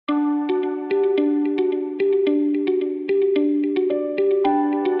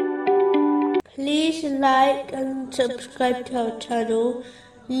like and subscribe to our channel.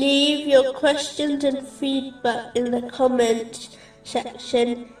 Leave your questions and feedback in the comments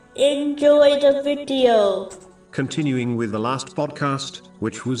section. Enjoy the video. Continuing with the last podcast,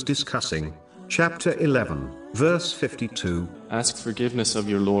 which was discussing chapter 11, verse 52. Ask forgiveness of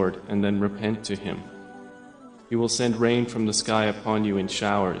your Lord and then repent to Him. He will send rain from the sky upon you in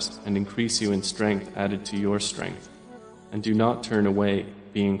showers and increase you in strength added to your strength. And do not turn away,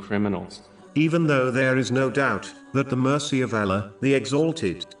 being criminals. Even though there is no doubt that the mercy of Allah, the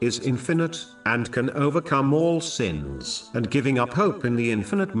Exalted, is infinite, and can overcome all sins, and giving up hope in the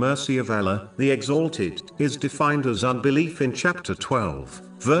infinite mercy of Allah, the Exalted, is defined as unbelief in chapter 12,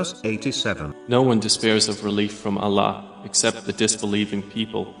 verse 87. No one despairs of relief from Allah, except the disbelieving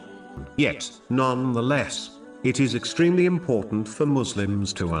people. Yet, nonetheless, it is extremely important for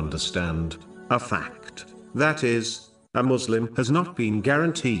Muslims to understand a fact. That is, a Muslim has not been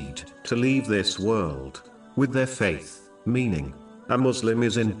guaranteed to leave this world with their faith, meaning, a Muslim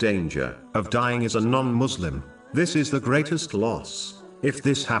is in danger of dying as a non-Muslim. This is the greatest loss. If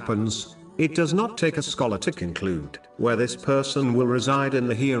this happens, it does not take a scholar to conclude where this person will reside in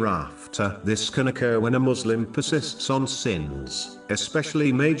the hereafter. This can occur when a Muslim persists on sins,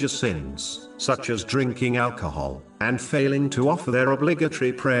 especially major sins, such as drinking alcohol, and failing to offer their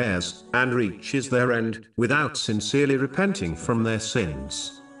obligatory prayers, and reaches their end without sincerely repenting from their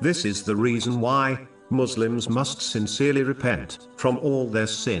sins. This is the reason why Muslims must sincerely repent from all their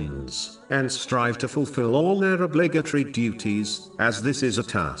sins, and strive to fulfill all their obligatory duties, as this is a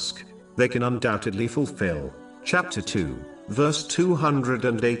task they can undoubtedly fulfill. Chapter 2, verse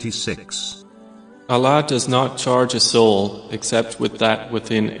 286. Allah does not charge a soul except with that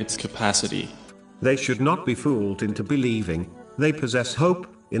within its capacity. They should not be fooled into believing they possess hope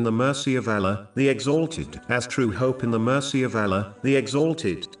in the mercy of Allah, the Exalted, as true hope in the mercy of Allah, the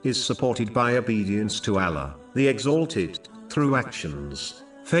Exalted, is supported by obedience to Allah, the Exalted, through actions.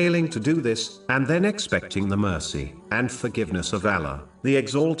 Failing to do this, and then expecting the mercy and forgiveness of Allah, the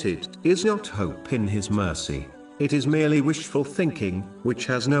Exalted, is not hope in His mercy. It is merely wishful thinking, which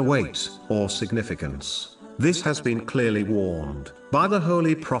has no weight or significance. This has been clearly warned by the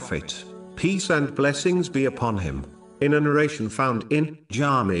Holy Prophet, peace and blessings be upon him, in a narration found in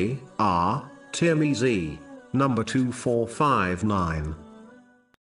Jami' Tirmizi, number 2459.